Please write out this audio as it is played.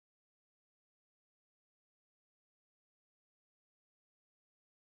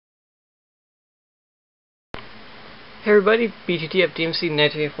Hey everybody, BGTF DMC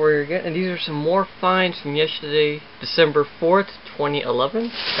 1984 here again, and these are some more finds from yesterday, December 4th,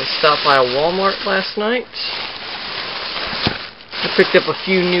 2011. I stopped by a Wal Mart last night. I picked up a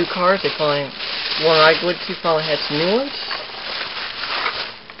few new cars. They finally, one I went to finally had some new ones.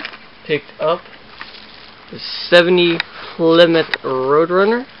 Picked up the 70 Plymouth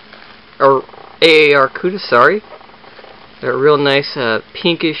Roadrunner, or AAR Cuda, sorry. They're a real nice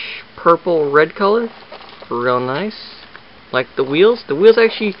pinkish purple red color. Real nice. Like the wheels. The wheels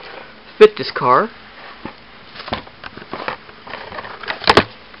actually fit this car.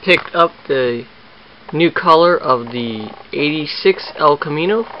 Picked up the new color of the 86 El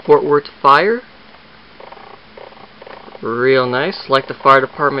Camino Fort Worth Fire. Real nice. Like the fire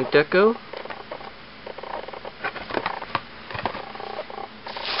department deco.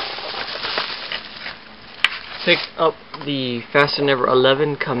 Picked up the Faster Than Ever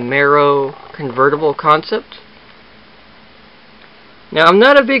 11 Camaro convertible concept. Now, I'm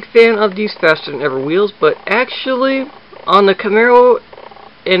not a big fan of these Faster Than Ever wheels, but actually, on the Camaro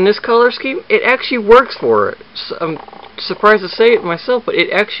in this color scheme, it actually works for it. So I'm surprised to say it myself, but it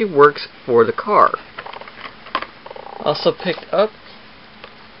actually works for the car. Also picked up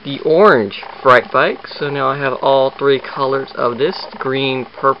the orange Fright Bike, so now I have all three colors of this, green,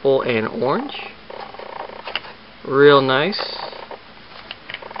 purple, and orange. Real nice.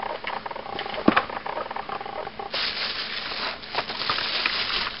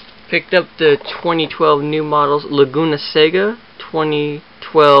 Picked up the 2012 new models Laguna Seca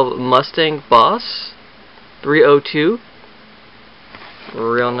 2012 Mustang Boss 302.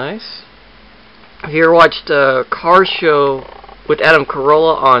 Real nice. Here watched a car show with Adam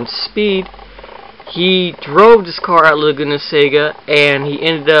Carolla on Speed. He drove this car at Laguna Seca and he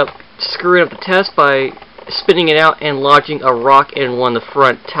ended up screwing up the test by spinning it out and lodging a rock in one of the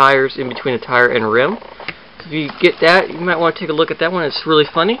front tires in between the tire and rim. So if you get that, you might want to take a look at that one. It's really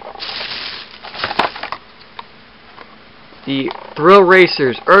funny. The Thrill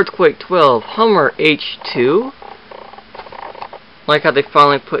Racers Earthquake 12 Hummer H2. Like how they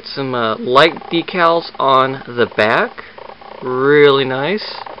finally put some light decals on the back. Really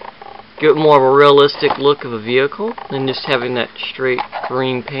nice. Give it more of a realistic look of a vehicle than just having that straight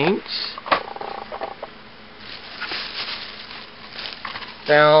green paint.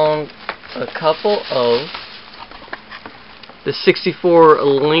 Found a couple of the 64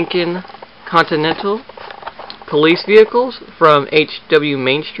 Lincoln Continental police vehicles from HW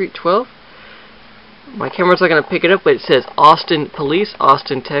Main Street 12. My camera's not going to pick it up, but it says Austin Police,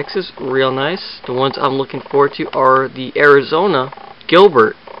 Austin, Texas. Real nice. The ones I'm looking forward to are the Arizona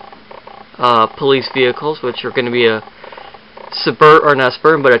Gilbert police vehicles, which are going to be a Suburban, or not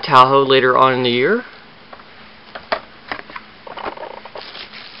Suburban, but a Tahoe later on in the year.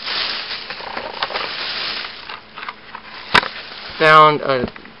 Found a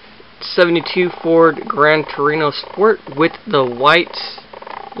 72 Ford Gran Torino Sport with the white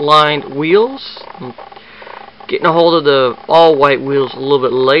lined wheels. I'm getting a hold of the all white wheels a little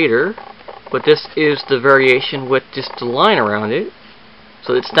bit later, but this is the variation with just the line around it.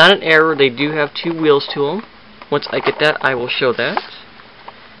 So it's not an error. They do have two wheels to them. Once I get that, I will show that.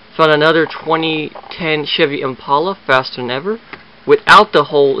 Found another 2010 Chevy Impala Faster Than Ever without the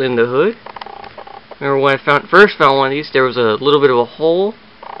hole in the hood. Remember when I first found one of these, there was a little bit of a hole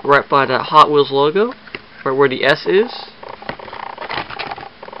right by that Hot Wheels logo, right where the S is.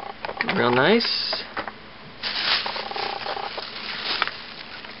 Real nice.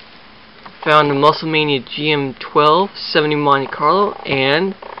 Found the Musclemania GM12 70 Monte Carlo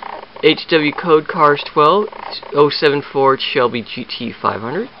and HW Code Cars 12 07 Ford Shelby GT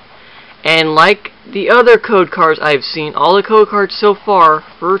 500. And like the other code cards I've seen, all the code cards so far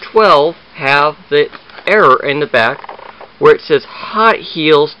for 12 have the error in the back where it says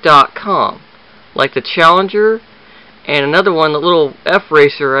hotheels.com. Like the Challenger and another one, the little F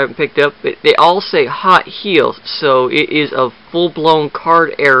Racer I picked up, they all say Hot Heels. So it is a full-blown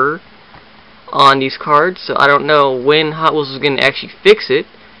card error on these cards. So I don't know when Hot Wheels is going to actually fix it,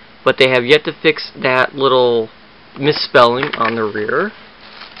 but they have yet to fix that little misspelling on the rear.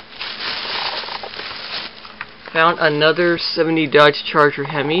 Found another 70 Dodge Charger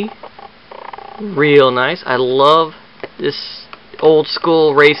Hemi. Real nice. I love this old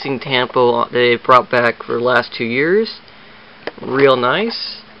school racing tempo that they brought back for the last 2 years. Real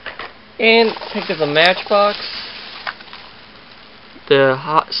nice. And picked up a Matchbox. The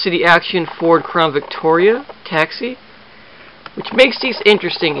Hot City Action Ford Crown Victoria Taxi. Which makes these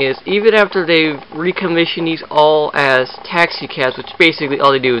interesting is, even after they've recommissioned these all as taxi cabs, which basically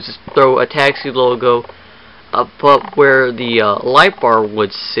all they do is just throw a taxi logo above where the light bar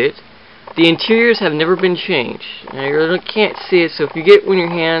would sit, The interiors have never been changed. Now you really can't see it, so if you get one in your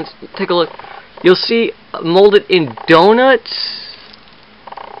hands, take a look. You'll see molded in donuts.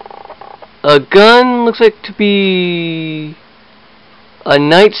 A gun looks like to be a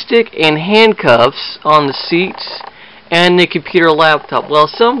nightstick and handcuffs on the seats, and the computer laptop. Well,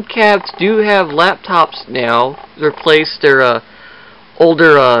 some cabs do have laptops now. They replace their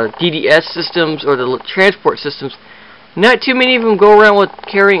older DDS systems or the transport systems. Not too many of them go around with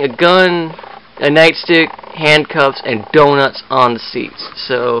carrying a gun, a nightstick, handcuffs, and donuts on the seats.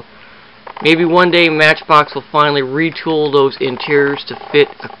 So maybe one day Matchbox will finally retool those interiors to fit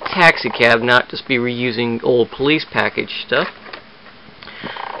a taxi cab, not just be reusing old police package stuff.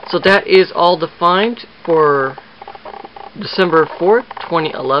 So that is all the find for December 4th,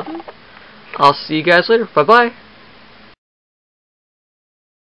 2011. I'll see you guys later. Bye-bye.